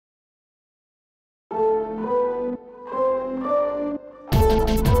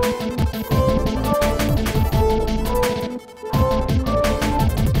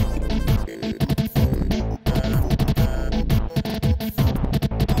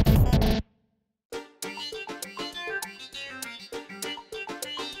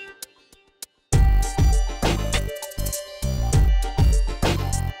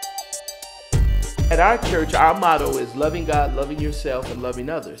our church, our motto is loving God, loving yourself, and loving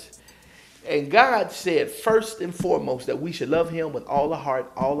others. And God said first and foremost that we should love him with all our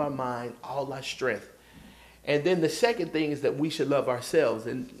heart, all our mind, all our strength. And then the second thing is that we should love ourselves.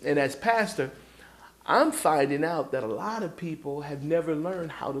 And as pastor, I'm finding out that a lot of people have never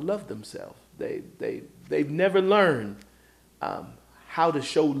learned how to love themselves. They've never learned how to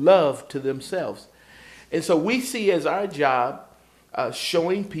show love to themselves. And so we see as our job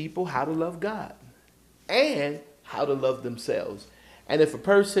showing people how to love God and how to love themselves. And if a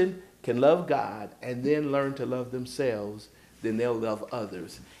person can love God and then learn to love themselves, then they'll love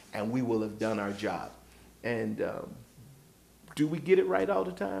others, and we will have done our job. And do we get it right all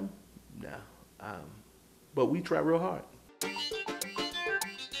the time? No. But we try real hard.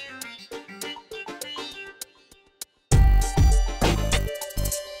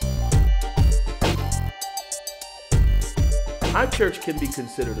 Our church can be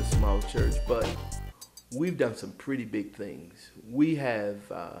considered a small church, but we've done some pretty big things. We've held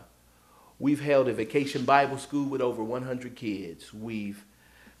a vacation Bible school with over 100 kids. We've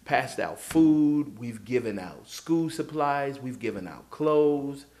passed out food. We've given out school supplies. We've given out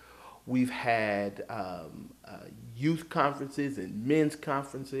clothes. We've had youth conferences and men's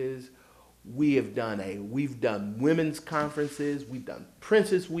conferences. We've done women's conferences. We've done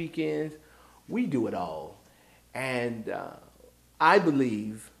Princess Weekends. We do it all. And I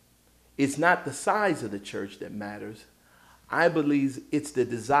believe it's not the size of the church that matters. I believe it's the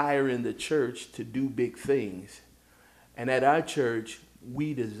desire in the church to do big things. And at our church,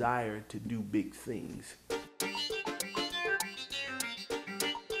 we desire to do big things.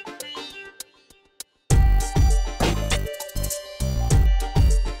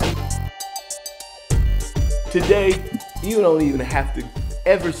 Today, you don't even have to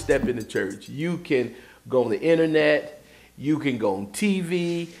ever step into church. You can go on the internet. You can go on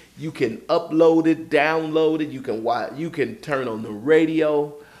TV, you can upload it, download it, you can watch, you can turn on the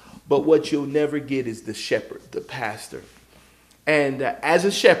radio, but what you'll never get is the shepherd, the pastor. And as a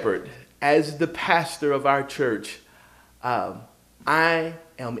shepherd, as the pastor of our church, I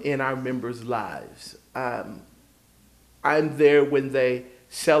am in our members' lives. I'm there when they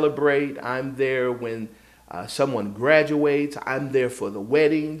celebrate. I'm there when someone graduates. I'm there for the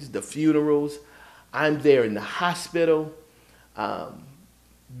weddings, the funerals. I'm there in the hospital.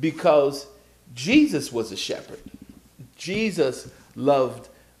 Because Jesus was a shepherd. Jesus loved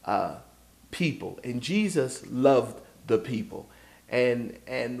people, and Jesus loved the people.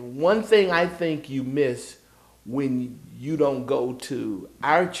 And one thing I think you miss when you don't go to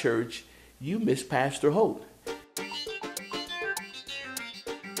our church, you miss Pastor Holt.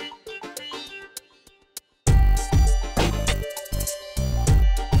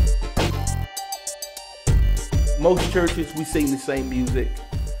 Most churches, we sing the same music.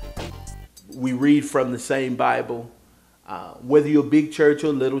 We read from the same Bible. Whether you're a big church or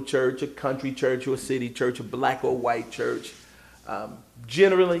a little church, a country church or a city church, a black or white church,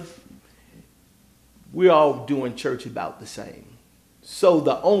 generally, we're all doing church about the same. So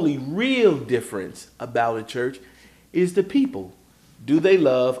the only real difference about a church is the people. Do they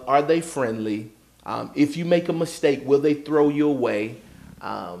love? Are they friendly? If you make a mistake, will they throw you away?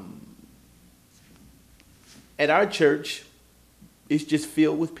 At our church, it's just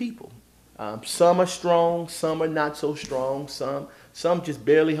filled with people. Some are strong, some are not so strong, some just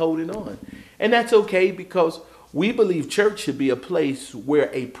barely holding on. And that's okay, because we believe church should be a place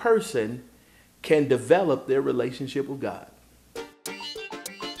where a person can develop their relationship with God.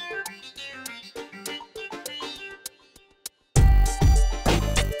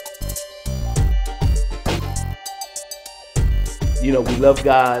 You know, we love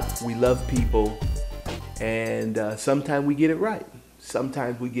God, we love people. And sometimes we get it right.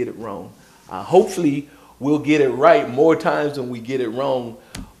 Sometimes we get it wrong. Hopefully, we'll get it right more times than we get it wrong.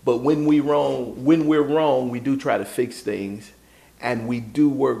 But when we're wrong, we do try to fix things. And we do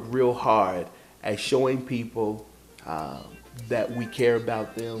work real hard at showing people that we care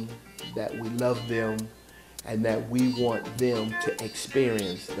about them, that we love them, and that we want them to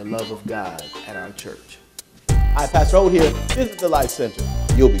experience the love of God at our church. Hi, Pastor Holt here. Visit the Life Center.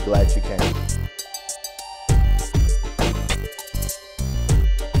 You'll be glad you came.